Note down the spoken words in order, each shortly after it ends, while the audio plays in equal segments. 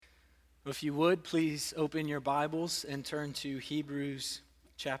If you would, please open your Bibles and turn to Hebrews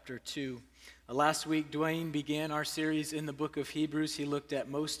chapter 2. Last week, Dwayne began our series in the book of Hebrews. He looked at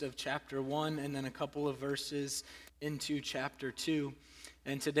most of chapter 1 and then a couple of verses into chapter 2.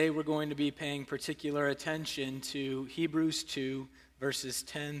 And today we're going to be paying particular attention to Hebrews 2, verses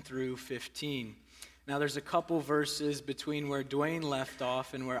 10 through 15. Now, there's a couple verses between where Dwayne left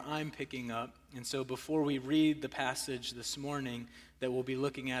off and where I'm picking up. And so before we read the passage this morning that we'll be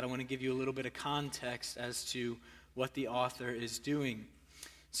looking at, I want to give you a little bit of context as to what the author is doing.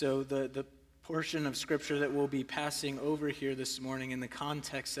 So the portion of Scripture that we'll be passing over here this morning in the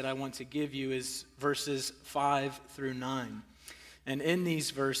context that I want to give you is verses 5 through 9. And in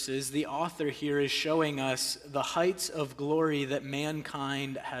these verses, the author here is showing us the heights of glory that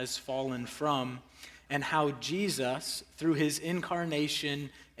mankind has fallen from, and how Jesus, through his incarnation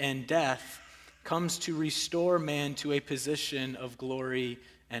and death, comes to restore man to a position of glory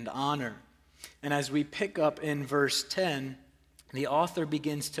and honor. And as we pick up in verse 10, the author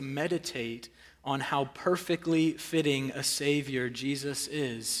begins to meditate on how perfectly fitting a Savior Jesus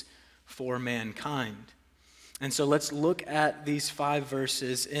is for mankind. And so let's look at these 5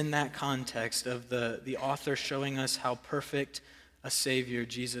 verses in that context of the author showing us how perfect a Savior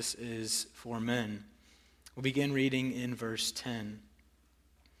Jesus is for men. We'll begin reading in verse 10.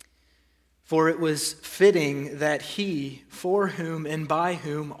 For it was fitting that he, for whom and by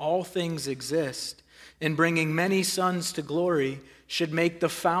whom all things exist, in bringing many sons to glory, should make the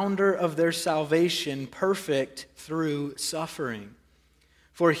founder of their salvation perfect through suffering.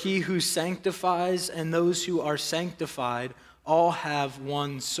 For he who sanctifies and those who are sanctified all have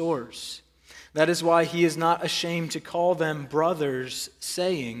one source. That is why he is not ashamed to call them brothers,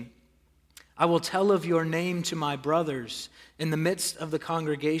 saying, I will tell of your name to my brothers. In the midst of the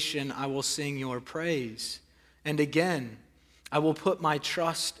congregation, I will sing your praise. And again, I will put my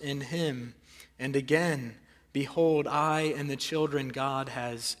trust in him. And again, behold, I and the children God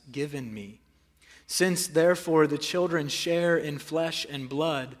has given me. Since therefore the children share in flesh and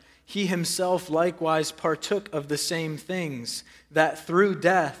blood, he himself likewise partook of the same things, that through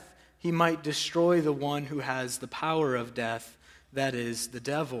death he might destroy the one who has the power of death, that is, the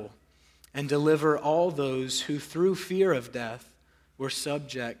devil, and deliver all those who through fear of death were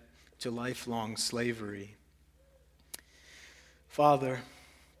subject to lifelong slavery. Father,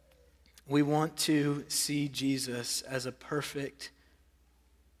 we want to see Jesus as a perfect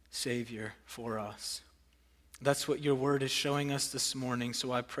Savior for us. That's what your word is showing us this morning.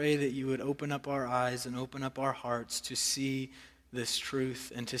 So I pray that you would open up our eyes and open up our hearts to see this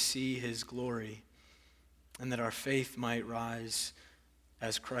truth and to see his glory, and that our faith might rise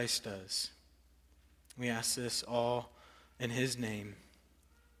as Christ does. We ask this all in his name.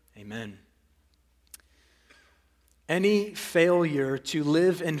 Amen. Any failure to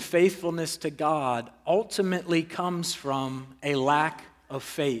live in faithfulness to God ultimately comes from a lack of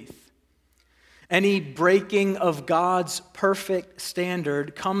faith. Any breaking of God's perfect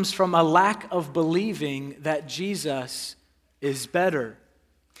standard comes from a lack of believing that Jesus is better.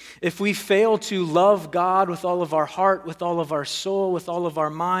 If we fail to love God with all of our heart, with all of our soul, with all of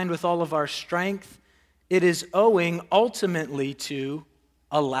our mind, with all of our strength, it is owing ultimately to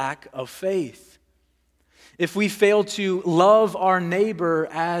a lack of faith. If we fail to love our neighbor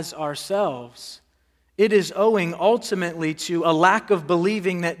as ourselves, it is owing ultimately to a lack of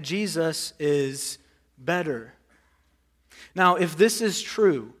believing that Jesus is better. Now, if this is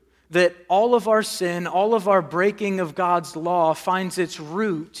true, that all of our sin, all of our breaking of God's law finds its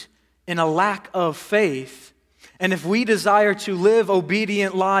root in a lack of faith, and if we desire to live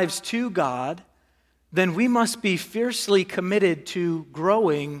obedient lives to God, then we must be fiercely committed to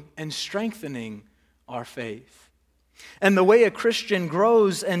growing and strengthening our faith. And the way a Christian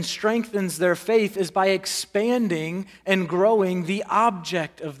grows and strengthens their faith is by expanding and growing the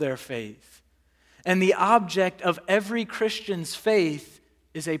object of their faith. And the object of every Christian's faith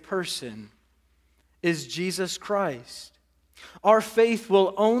is a person, is Jesus Christ. Our faith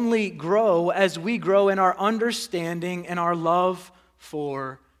will only grow as we grow in our understanding and our love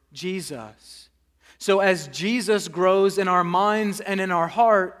for Jesus. So as Jesus grows in our minds and in our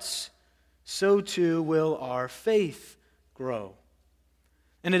hearts, so too will our faith grow.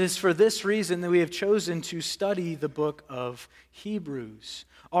 And it is for this reason that we have chosen to study the book of Hebrews.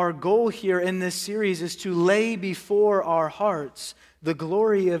 Our goal here in this series is to lay before our hearts the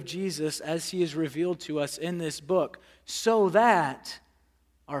glory of Jesus as he is revealed to us in this book, so that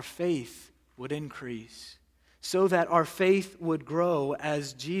our faith would increase, so that our faith would grow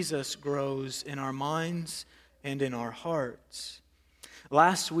as Jesus grows in our minds and in our hearts.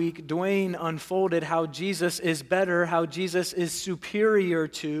 Last week, Dwayne unfolded how Jesus is better, how Jesus is superior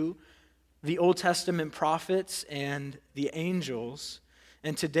to the Old Testament prophets and the angels,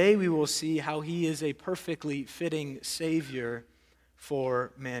 and today we will see how he is a perfectly fitting Savior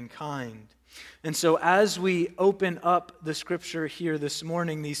for mankind. And so as we open up the scripture here this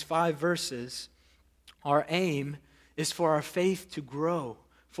morning, these 5 verses, our aim is for our faith to grow,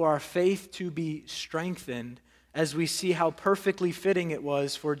 for our faith to be strengthened as we see how perfectly fitting it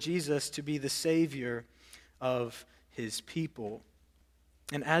was for Jesus to be the Savior of his people.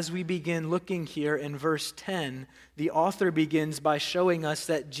 And as we begin looking here in verse 10, the author begins by showing us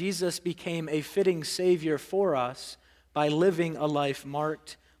that Jesus became a fitting Savior for us by living a life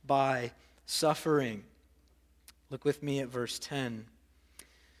marked by suffering. Look with me at verse 10.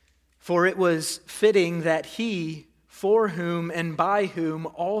 For it was fitting that he, for whom and by whom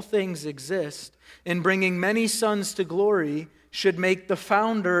all things exist, in bringing many sons to glory, should make the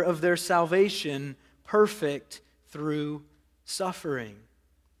founder of their salvation perfect through suffering.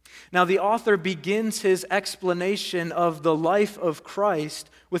 Now, the author begins his explanation of the life of Christ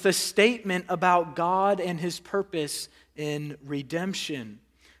with a statement about God and his purpose in redemption.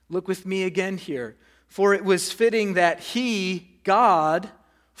 Look with me again here. For it was fitting that he, God,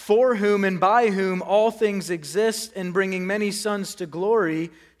 for whom and by whom all things exist, in bringing many sons to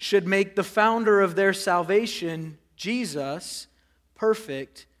glory, should make the founder of their salvation, Jesus,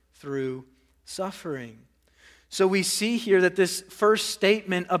 perfect through suffering. So we see here that this first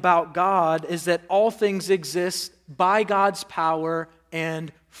statement about God is that all things exist by God's power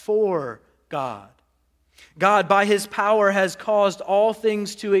and for God. God, by his power, has caused all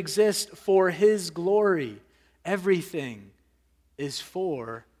things to exist for his glory. Everything is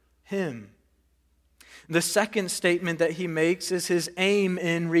for him. The second statement that he makes is his aim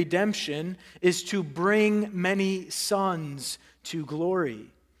in redemption is to bring many sons to glory.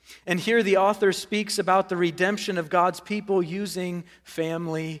 And here the author speaks about the redemption of God's people using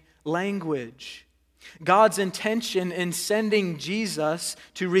family language. God's intention in sending Jesus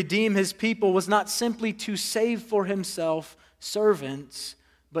to redeem his people was not simply to save for himself servants,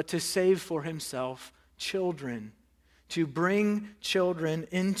 but to save for himself children, to bring children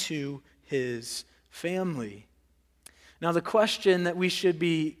into his family. Now, the question that we should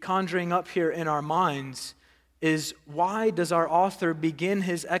be conjuring up here in our minds is, why does our author begin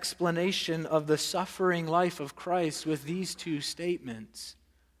his explanation of the suffering life of Christ with these 2 statements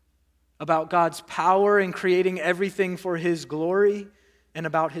about God's power in creating everything for his glory and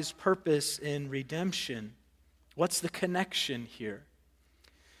about his purpose in redemption? What's the connection here?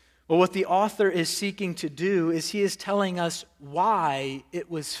 Well, what the author is seeking to do is he is telling us why it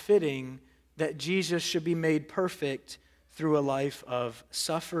was fitting that Jesus should be made perfect through a life of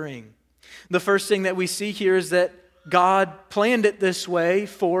suffering. The first thing that we see here is that God planned it this way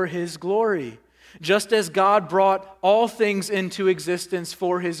for his glory. Just as God brought all things into existence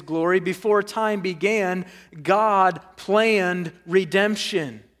for his glory, before time began, God planned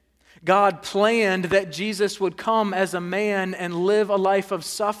redemption. God planned that Jesus would come as a man and live a life of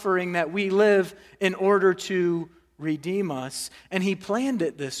suffering that we live in order to redeem us. And he planned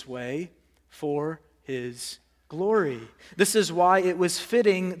it this way for his glory. This is why it was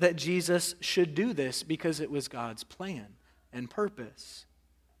fitting that Jesus should do this, because it was God's plan and purpose.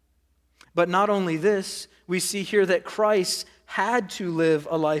 But not only this, we see here that Christ had to live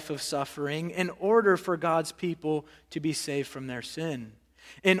a life of suffering in order for God's people to be saved from their sin.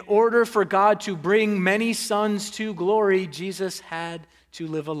 In order for God to bring many sons to glory, Jesus had to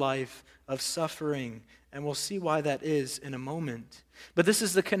live a life of suffering. And we'll see why that is in a moment. But this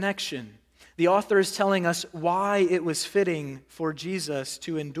is the connection. The author is telling us why it was fitting for Jesus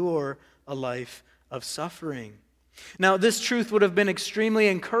to endure a life of suffering. Now, this truth would have been extremely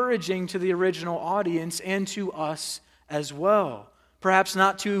encouraging to the original audience and to us as well. Perhaps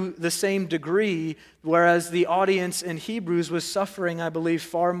not to the same degree, whereas the audience in Hebrews was suffering, I believe,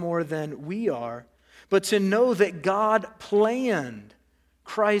 far more than we are. But to know that God planned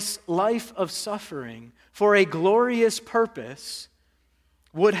Christ's life of suffering for a glorious purpose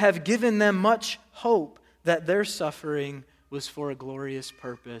would have given them much hope that their suffering was for a glorious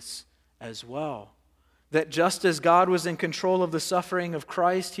purpose as well. That just as God was in control of the suffering of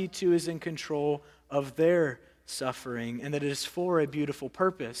Christ, he too is in control of their suffering, and that it is for a beautiful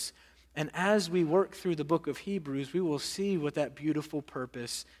purpose. And as we work through the book of Hebrews, we will see what that beautiful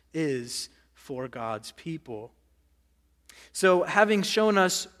purpose is for God's people. So, having shown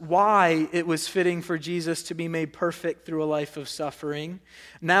us why it was fitting for Jesus to be made perfect through a life of suffering,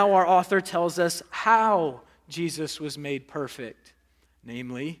 now our author tells us how Jesus was made perfect,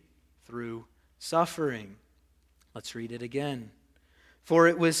 namely through suffering. Let's read it again. For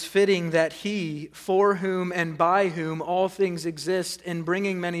it was fitting that he, for whom and by whom all things exist, in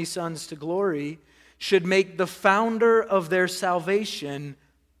bringing many sons to glory, should make the founder of their salvation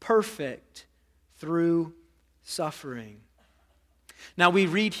perfect through suffering. Now we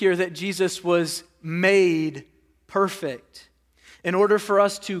read here that Jesus was made perfect. In order for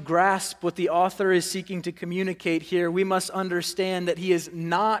us to grasp what the author is seeking to communicate here, we must understand that he is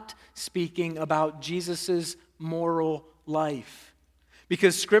not speaking about Jesus' moral life.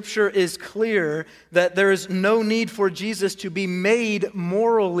 Because Scripture is clear that there is no need for Jesus to be made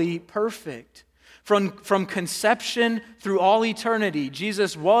morally perfect. From conception through all eternity,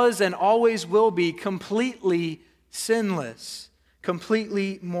 Jesus was and always will be completely sinless,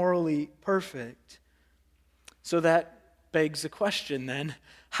 completely morally perfect. So that begs the question then,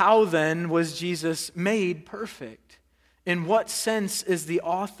 how then was Jesus made perfect? In what sense is the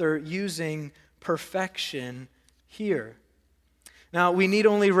author using perfection here? Now, we need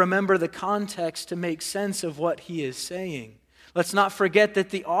only remember the context to make sense of what he is saying. Let's not forget that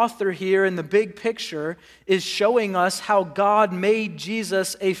the author here in the big picture is showing us how God made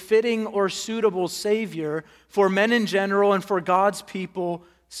Jesus a fitting or suitable Savior for men in general and for God's people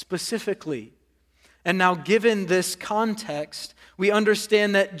specifically. And now, given this context, we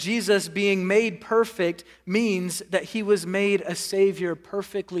understand that Jesus being made perfect means that he was made a Savior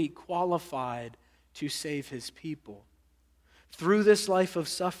perfectly qualified to save his people. Through this life of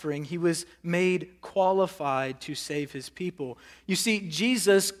suffering, he was made qualified to save his people. You see,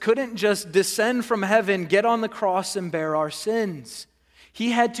 Jesus couldn't just descend from heaven, get on the cross, and bear our sins.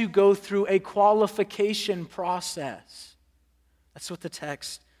 He had to go through a qualification process. That's what the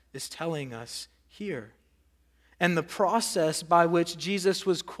text is telling us here. And the process by which Jesus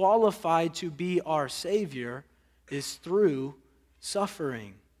was qualified to be our Savior is through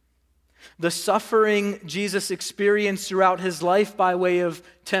suffering. The suffering Jesus experienced throughout his life by way of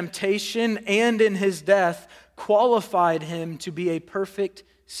temptation and in his death qualified him to be a perfect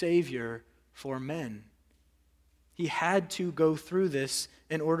Savior for men. He had to go through this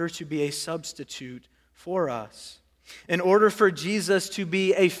in order to be a substitute for us. In order for Jesus to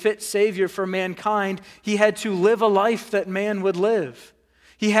be a fit Savior for mankind, he had to live a life that man would live.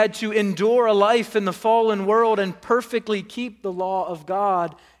 He had to endure a life in the fallen world and perfectly keep the law of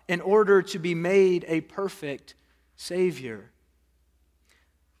God in order to be made a perfect Savior.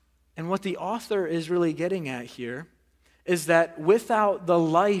 And what the author is really getting at here is that without the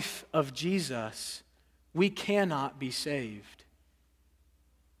life of Jesus, we cannot be saved.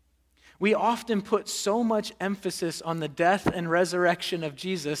 We often put so much emphasis on the death and resurrection of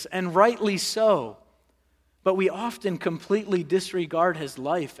Jesus, and rightly so, but we often completely disregard his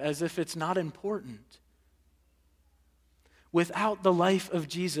life as if it's not important. Without the life of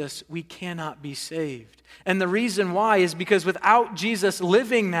Jesus, we cannot be saved. And the reason why is because without Jesus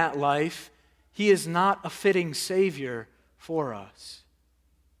living that life, he is not a fitting Savior for us.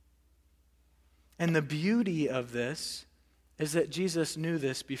 And the beauty of this is that Jesus knew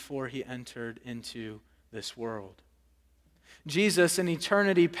this before he entered into this world. Jesus, in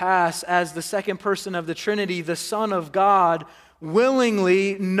eternity past, as the second person of the Trinity, the Son of God,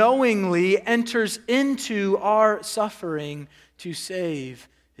 willingly, knowingly enters into our suffering to save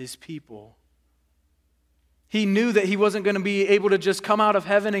his people. He knew that he wasn't going to be able to just come out of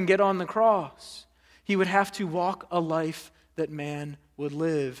heaven and get on the cross. He would have to walk a life that man would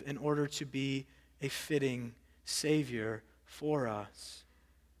live in order to be a fitting Savior for us.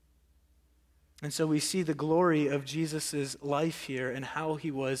 And so we see the glory of Jesus' life here and how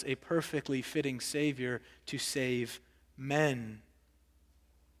he was a perfectly fitting Savior to save men.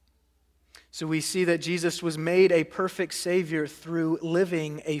 So we see that Jesus was made a perfect Savior through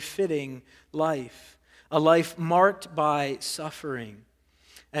living a fitting life, a life marked by suffering.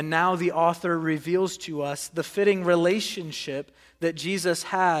 And now the author reveals to us the fitting relationship that Jesus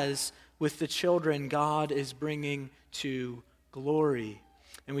has with the children God is bringing to glory.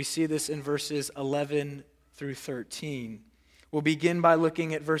 And we see this in verses 11 through 13. We'll begin by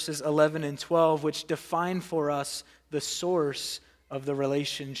looking at verses 11 and 12, which define for us the source of the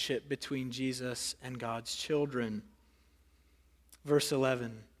relationship between Jesus and God's children. Verse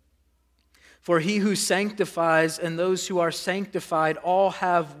 11. For he who sanctifies and those who are sanctified all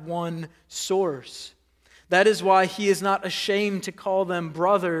have one source. That is why he is not ashamed to call them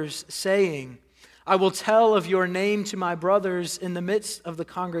brothers, saying, I will tell of your name to my brothers. In the midst of the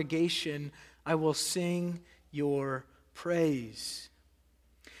congregation, I will sing your praise.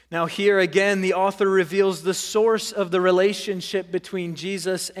 Now here again, the author reveals the source of the relationship between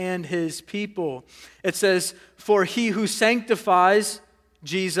Jesus and his people. It says, for he who sanctifies,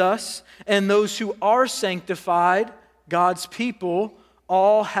 Jesus, and those who are sanctified, God's people,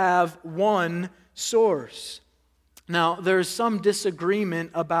 all have one source. Now, there's some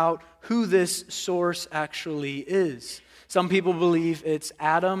disagreement about who this source actually is. Some people believe it's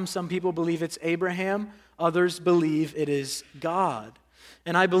Adam, some people believe it's Abraham, others believe it is God.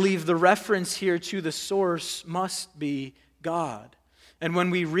 And I believe the reference here to the source must be God. And when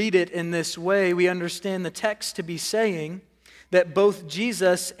we read it in this way, we understand the text to be saying that both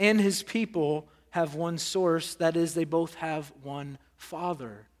Jesus and his people have one source, that is, they both have one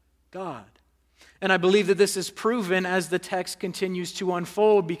Father, God. And I believe that this is proven as the text continues to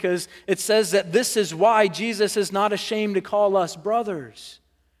unfold, because it says that this is why Jesus is not ashamed to call us brothers,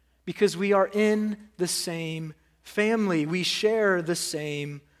 because we are in the same family. We share the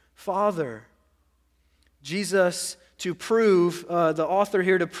same Father. Jesus, to prove, the author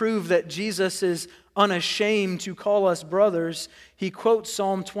here, to prove that Jesus is unashamed to call us brothers, he quotes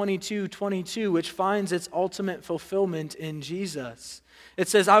Psalm 22:22, which finds its ultimate fulfillment in Jesus. It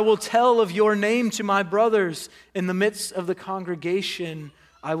says, "I will tell of your name to my brothers. In the midst of the congregation,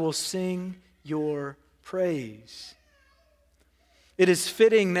 I will sing your praise." It is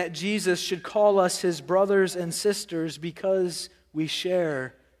fitting that Jesus should call us his brothers and sisters because we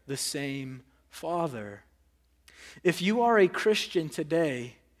share the same Father. If you are a Christian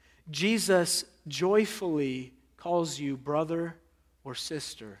today, Jesus joyfully calls you brother or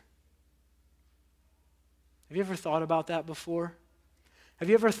sister. Have you ever thought about that before? Have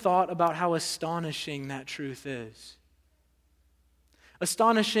you ever thought about how astonishing that truth is?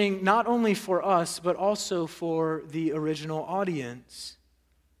 Astonishing not only for us, but also for the original audience.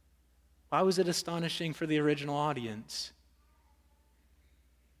 Why was it astonishing for the original audience?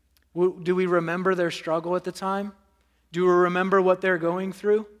 Do we remember their struggle at the time? Do we remember what they're going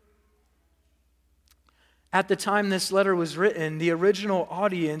through? At the time this letter was written, the original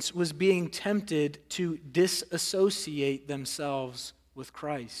audience was being tempted to disassociate themselves with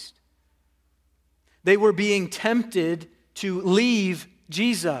Christ. They were being tempted to leave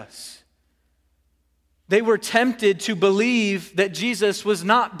Jesus. They were tempted to believe that Jesus was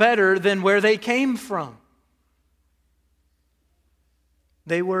not better than where they came from.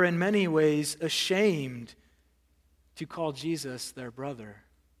 They were in many ways ashamed to call Jesus their brother.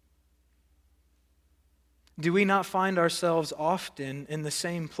 Do we not find ourselves often in the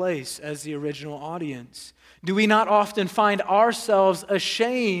same place as the original audience? Do we not often find ourselves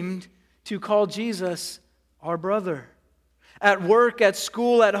ashamed to call Jesus our brother? At work, at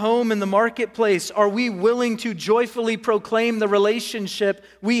school, at home, in the marketplace, are we willing to joyfully proclaim the relationship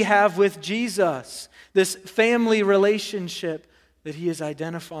we have with Jesus, this family relationship that he is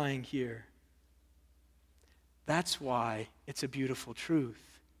identifying here? That's why it's a beautiful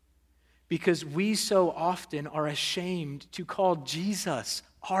truth. Because we so often are ashamed to call Jesus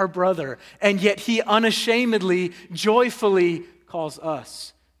our brother, and yet he unashamedly, joyfully calls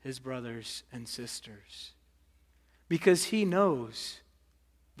us his brothers and sisters. Because he knows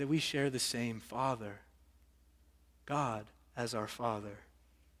that we share the same Father, God as our Father.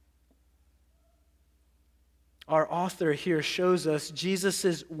 Our author here shows us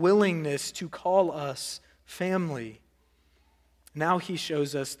Jesus' willingness to call us family. Now he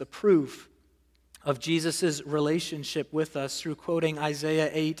shows us the proof of Jesus' relationship with us through quoting Isaiah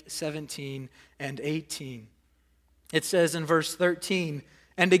 8:17 and 18. It says in verse 13,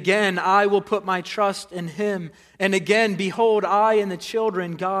 "And again I will put my trust in him, and again, behold, I and the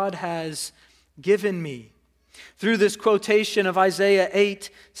children God has given me." Through this quotation of Isaiah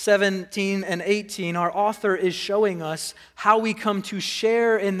 8:17 and 18, our author is showing us how we come to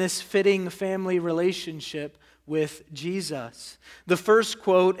share in this fitting family relationship with Jesus. The first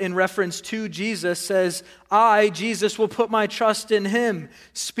quote in reference to Jesus says, "I, Jesus, will put my trust in him,"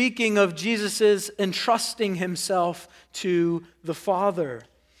 speaking of Jesus' entrusting himself to the Father.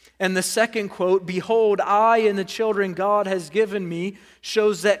 And the second quote, "Behold, I and the children God has given me,"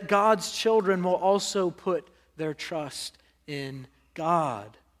 shows that God's children will also put their trust in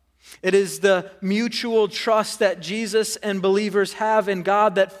God. It is the mutual trust that Jesus and believers have in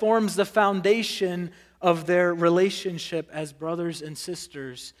God that forms the foundation of their relationship as brothers and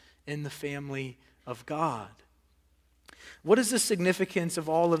sisters in the family of God. What is the significance of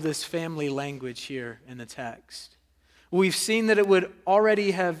all of this family language here in the text? We've seen that it would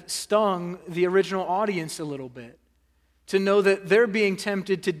already have stung the original audience a little bit to know that they're being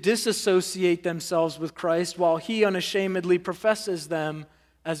tempted to disassociate themselves with Christ while he unashamedly professes them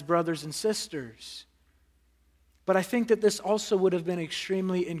as brothers and sisters. But I think that this also would have been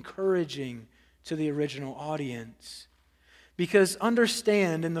extremely encouraging to the original audience. Because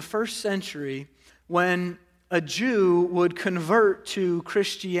understand, in the first century, when a Jew would convert to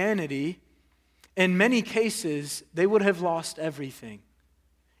Christianity, in many cases, they would have lost everything.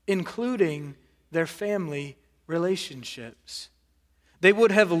 including their family relationships. They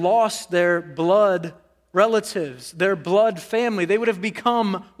would have lost their blood relatives, their blood family. They would have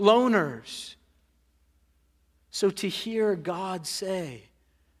become loners. So to hear God say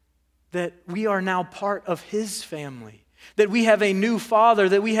that we are now part of His family, that we have a new father,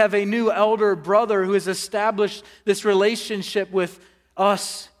 that we have a new elder brother who has established this relationship with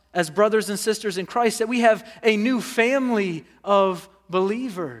us as brothers and sisters in Christ, that we have a new family of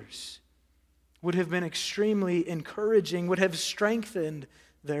believers, would have been extremely encouraging, would have strengthened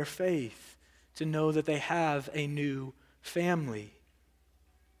their faith to know that they have a new family.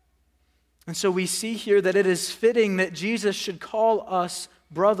 And so we see here that it is fitting that Jesus should call us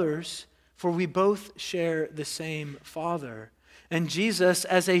brothers, for we both share the same Father. And Jesus,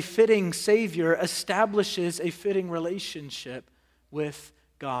 as a fitting Savior, establishes a fitting relationship with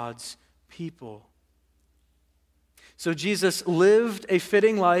God's people. So Jesus lived a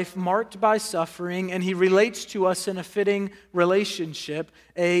fitting life marked by suffering, and He relates to us in a fitting relationship,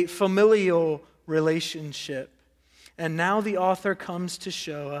 a familial relationship. And now the author comes to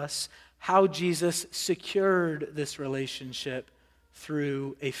show us how Jesus secured this relationship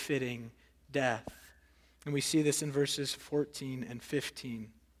through a fitting death. And we see this in verses 14 and 15.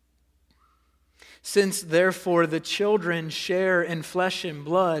 Since therefore the children share in flesh and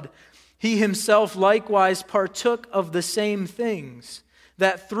blood, He Himself likewise partook of the same things,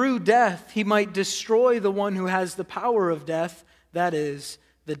 that through death He might destroy the one who has the power of death, that is,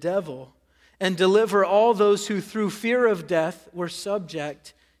 the devil, and deliver all those who through fear of death were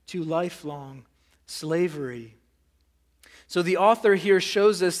subject to lifelong slavery. So the author here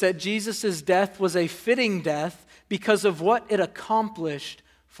shows us that Jesus' death was a fitting death because of what it accomplished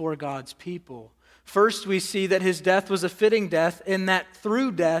for God's people. First, we see that His death was a fitting death in that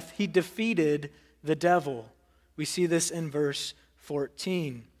through death He defeated the devil. We see this in verse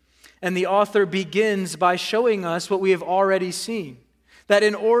 14. And the author begins by showing us what we have already seen, that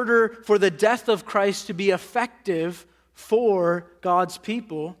in order for the death of Christ to be effective for God's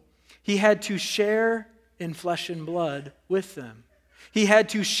people, He had to share in flesh and blood with them. He had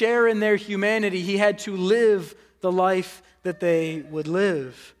to share in their humanity. He had to live the life that they would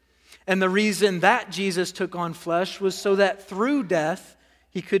live. And the reason that Jesus took on flesh was so that through death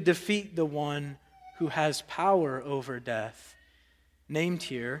He could defeat the one who has power over death, named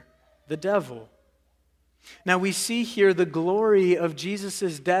here the devil. Now we see here the glory of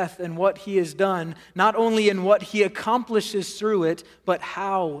Jesus' death and what He has done, not only in what He accomplishes through it, but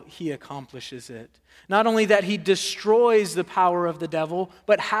how He accomplishes it. Not only that He destroys the power of the devil,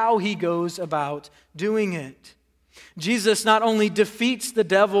 but how He goes about doing it. Jesus not only defeats the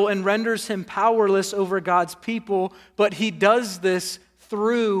devil and renders him powerless over God's people, but He does this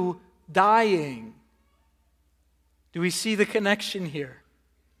through dying. Do we see the connection here?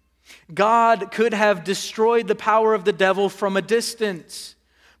 God could have destroyed the power of the devil from a distance,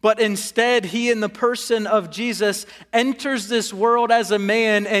 but instead He, in the person of Jesus, enters this world as a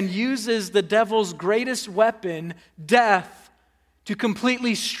man and uses the devil's greatest weapon, death, to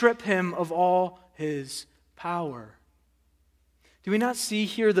completely strip him of all his power. Do we not see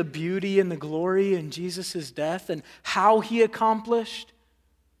here the beauty and the glory in Jesus' death and how He accomplished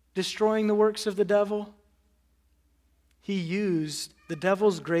destroying the works of the devil? He used the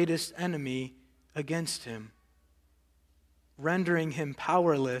devil's greatest enemy against Him, rendering him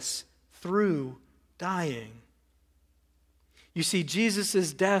powerless through dying. You see,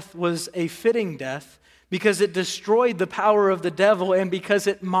 Jesus' death was a fitting death because it destroyed the power of the devil and because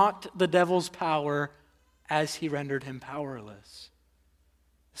it mocked the devil's power as He rendered him powerless.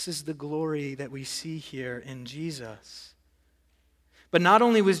 This is the glory that we see here in Jesus. But not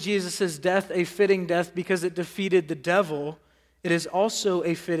only was Jesus' death a fitting death because it defeated the devil, it is also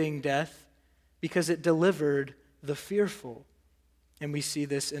a fitting death because it delivered the fearful. And we see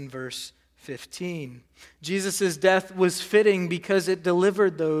this in verse 15. Jesus' death was fitting because it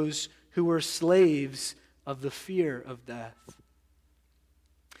delivered those who were slaves of the fear of death.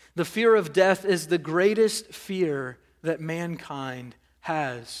 The fear of death is the greatest fear that mankind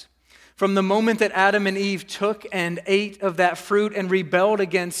has. From the moment that Adam and Eve took and ate of that fruit and rebelled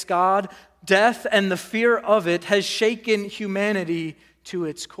against God, death and the fear of it has shaken humanity to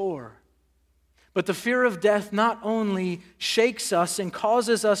its core. But the fear of death not only shakes us and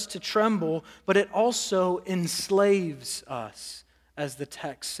causes us to tremble, but it also enslaves us, as the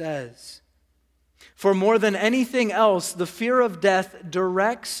text says. For more than anything else, the fear of death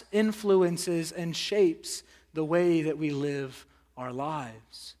directs, influences, and shapes the way that we live our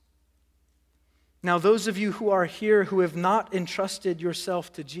lives. Now, those of you who are here who have not entrusted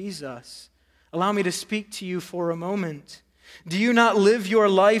yourself to Jesus, allow me to speak to you for a moment. Do you not live your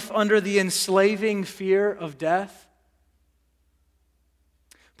life under the enslaving fear of death?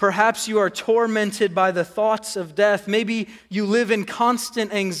 Perhaps you are tormented by the thoughts of death. Maybe you live in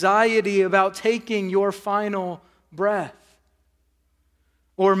constant anxiety about taking your final breath.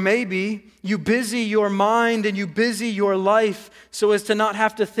 Or maybe you busy your mind and you busy your life so as to not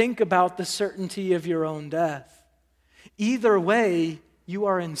have to think about the certainty of your own death. Either way, you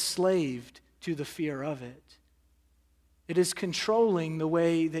are enslaved to the fear of it. It is controlling the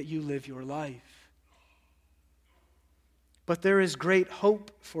way that you live your life. But there is great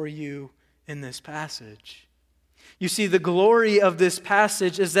hope for you in this passage. You see, the glory of this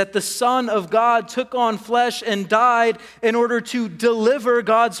passage is that the Son of God took on flesh and died in order to deliver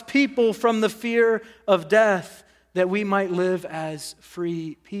God's people from the fear of death, that we might live as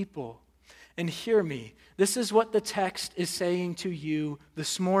free people. And hear me, this is what the text is saying to you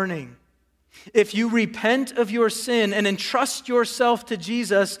this morning. If you repent of your sin and entrust yourself to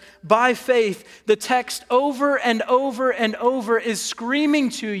Jesus by faith, the text over and over and over is screaming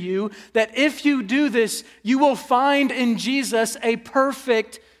to you that if you do this, you will find in Jesus a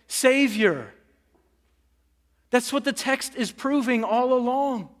perfect Savior. That's what the text is proving all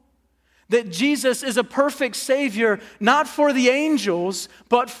along. That Jesus is a perfect Savior, not for the angels,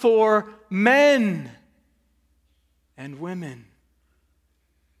 but for men and women.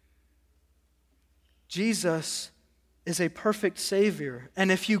 Jesus is a perfect Savior, and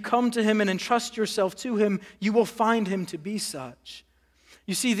if you come to Him and entrust yourself to Him, you will find Him to be such.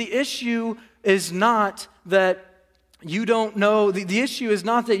 You see, the issue is not that you don't know, the issue is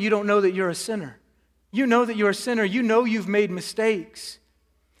not that you don't know that you're a sinner. You know that you're a sinner. You know you've made mistakes.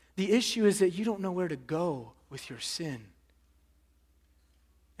 The issue is that you don't know where to go with your sin.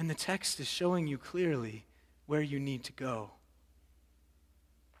 And the text is showing you clearly where you need to go.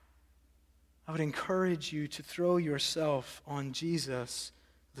 I would encourage you to throw yourself on Jesus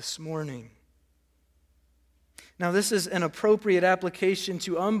this morning. Now, this is an appropriate application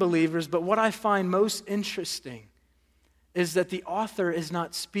to unbelievers, but what I find most interesting is that the author is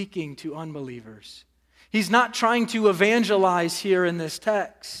not speaking to unbelievers. He's not trying to evangelize here in this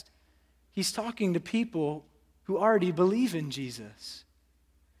text. He's talking to people who already believe in Jesus.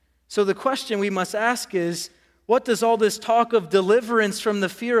 So the question we must ask is, what does all this talk of deliverance from the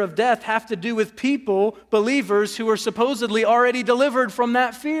fear of death have to do with people, believers, who are supposedly already delivered from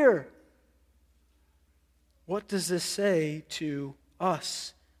that fear? What does this say to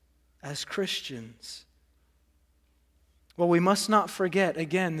us as Christians? Well, we must not forget,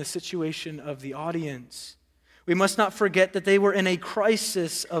 again, the situation of the audience. We must not forget that they were in a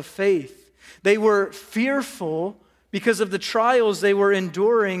crisis of faith. They were fearful because of the trials they were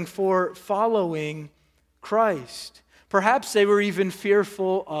enduring for following Christ. Perhaps they were even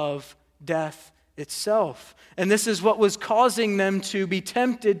fearful of death itself. And this is what was causing them to be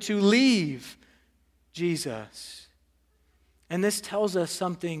tempted to leave Jesus. And this tells us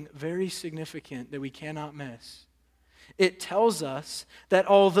something very significant that we cannot miss. It tells us that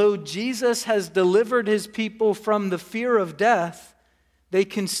although Jesus has delivered His people from the fear of death, they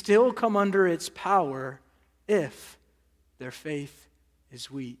can still come under its power if their faith is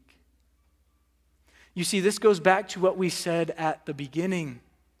weak. You see, this goes back to what we said at the beginning,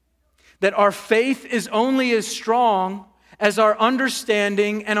 that our faith is only as strong as our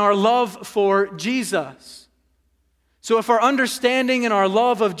understanding and our love for Jesus. So if our understanding and our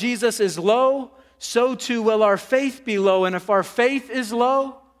love of Jesus is low, so too will our faith be low. And if our faith is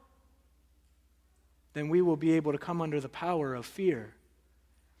low, then we will be able to come under the power of fear.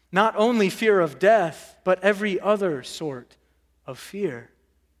 Not only fear of death, but every other sort of fear.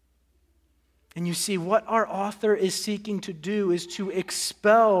 And you see, what our author is seeking to do is to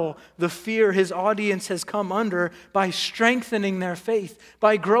expel the fear his audience has come under by strengthening their faith,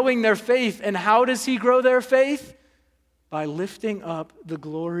 by growing their faith. And how does he grow their faith? By lifting up the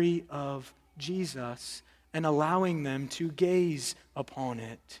glory of Jesus and allowing them to gaze upon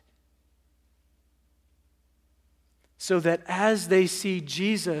it. So that as they see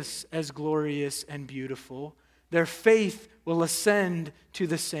Jesus as glorious and beautiful, their faith will ascend to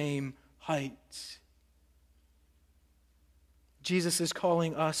the same heights. Jesus is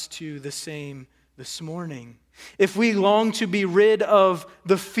calling us to the same this morning. If we long to be rid of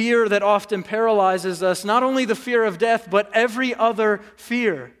the fear that often paralyzes us, not only the fear of death, but every other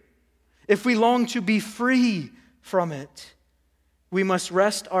fear, if we long to be free from it, we must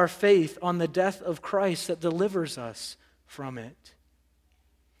rest our faith on the death of Christ that delivers us from it.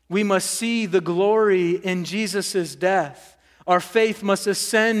 We must see the glory in Jesus' death. Our faith must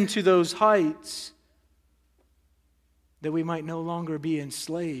ascend to those heights that we might no longer be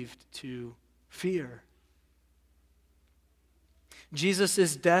enslaved to fear.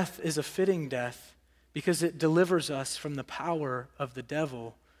 Jesus' death is a fitting death because it delivers us from the power of the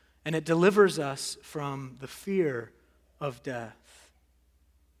devil, and it delivers us from the fear of death.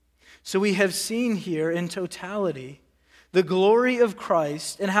 So we have seen here in totality the glory of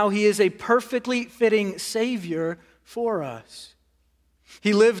Christ and how he is a perfectly fitting Savior for us.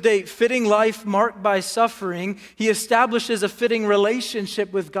 He lived a fitting life marked by suffering. He establishes a fitting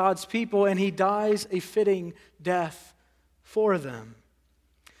relationship with God's people, and he dies a fitting death for them.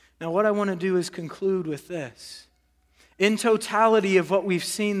 Now, what I want to do is conclude with this. In totality of what we've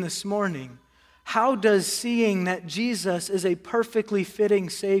seen this morning, how does seeing that Jesus is a perfectly fitting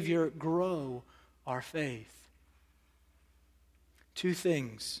Savior grow our faith? Two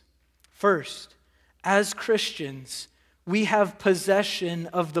things. First, as Christians, we have possession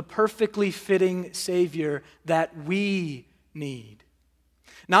of the perfectly fitting Savior that we need.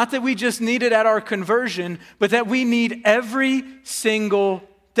 Not that we just need it at our conversion, but that we need every single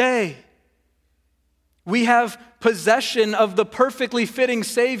day. We have possession of the perfectly fitting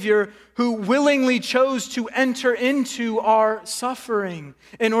Savior who willingly chose to enter into our suffering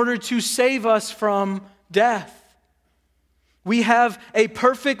in order to save us from death. We have a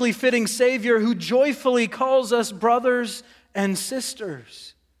perfectly fitting Savior who joyfully calls us brothers and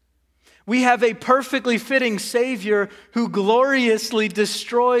sisters. We have a perfectly fitting Savior who gloriously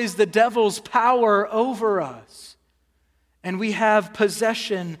destroys the devil's power over us. And we have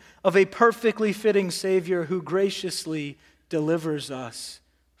possession of a perfectly fitting Savior who graciously delivers us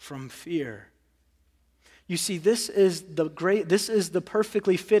from fear. You see, this is the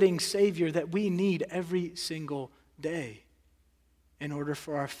perfectly fitting Savior that we need every single day in order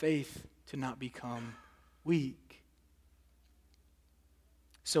for our faith to not become weak.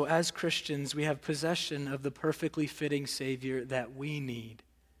 So as Christians, we have possession of the perfectly fitting Savior that we need.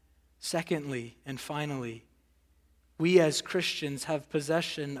 Secondly, and finally, we as Christians have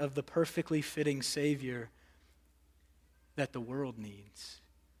possession of the perfectly fitting Savior that the world needs,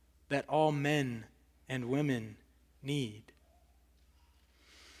 that all men and women need.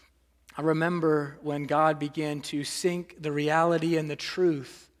 I remember when God began to sink the reality and the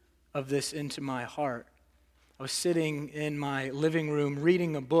truth of this into my heart. I was sitting in my living room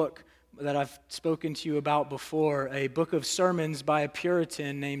reading a book that I've spoken to you about before, a book of sermons by a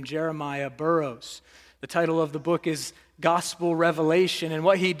Puritan named Jeremiah Burroughs. The title of the book is Gospel Revelation, and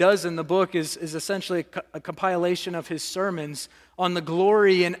what he does in the book is essentially a compilation of his sermons on the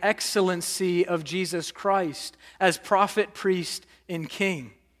glory and excellency of Jesus Christ as prophet, priest, and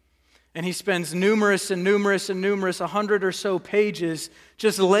king. And he spends numerous, 100 or so pages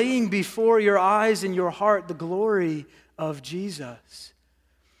just laying before your eyes and your heart the glory of Jesus.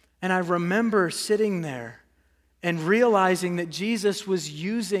 And I remember sitting there and realizing that Jesus was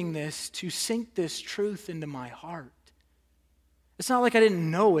using this to sink this truth into my heart. It's not like I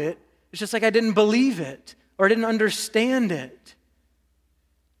didn't know it. It's just like I didn't believe it or I didn't understand it.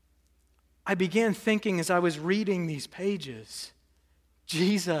 I began thinking as I was reading these pages,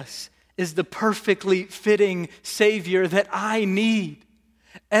 Jesus is the perfectly fitting Savior that I need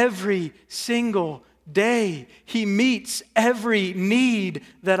every single day. He meets every need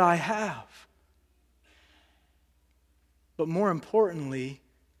that I have. But more importantly,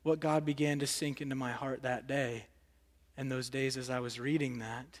 what God began to sink into my heart that day and those days as I was reading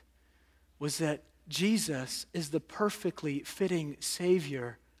that was that Jesus is the perfectly fitting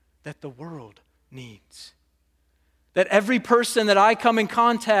Savior that the world needs. That every person that I come in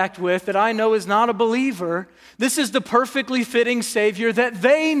contact with that I know is not a believer, this is the perfectly fitting Savior that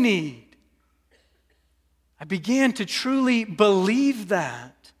they need. I began to truly believe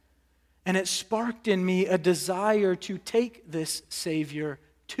that, and it sparked in me a desire to take this Savior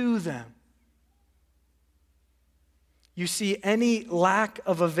to them. You see, any lack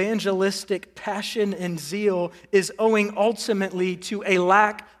of evangelistic passion and zeal is owing ultimately to a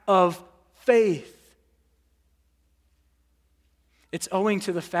lack of faith. It's owing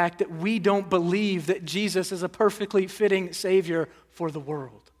to the fact that we don't believe that Jesus is a perfectly fitting Savior for the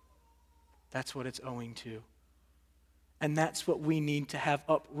world. That's what it's owing to. And that's what we need to have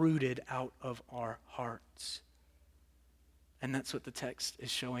uprooted out of our hearts. And that's what the text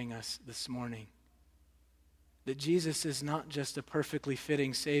is showing us this morning. That Jesus is not just a perfectly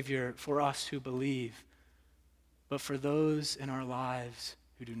fitting Savior for us who believe, but for those in our lives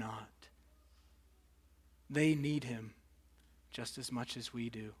who do not. They need him just as much as we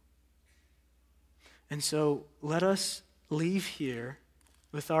do. And so let us leave here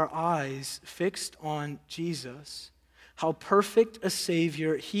with our eyes fixed on Jesus, how perfect a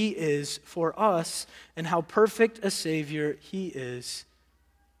Savior he is for us, and how perfect a Savior he is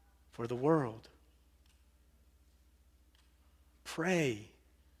for the world. Pray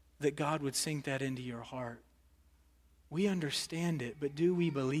that God would sink that into your heart. We understand it, but do we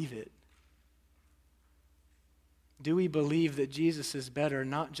believe it? Do we believe that Jesus is better,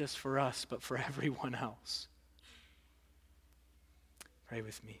 not just for us, but for everyone else? Pray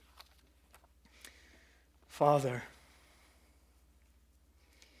with me. Father,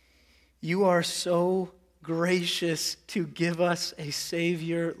 you are so gracious to give us a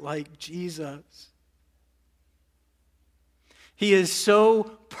Savior like Jesus. He is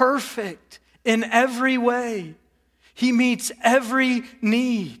so perfect in every way. He meets every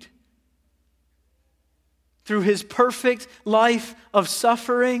need. Through his perfect life of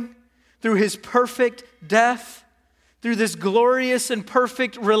suffering, through his perfect death, through this glorious and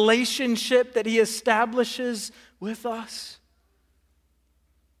perfect relationship that he establishes with us.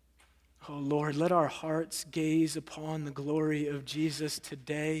 Oh Lord, let our hearts gaze upon the glory of Jesus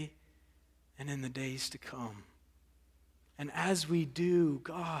today and in the days to come. And as we do,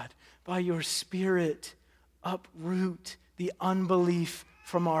 God, by your Spirit, uproot the unbelief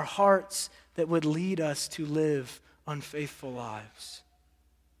from our hearts that would lead us to live unfaithful lives.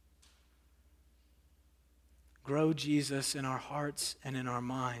 Grow Jesus in our hearts and in our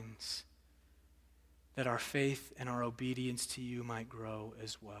minds, that our faith and our obedience to you might grow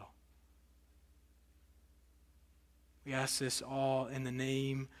as well. We ask this all in the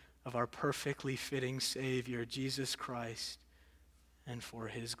name of our perfectly fitting Savior, Jesus Christ, and for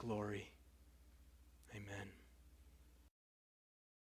his glory. Amen.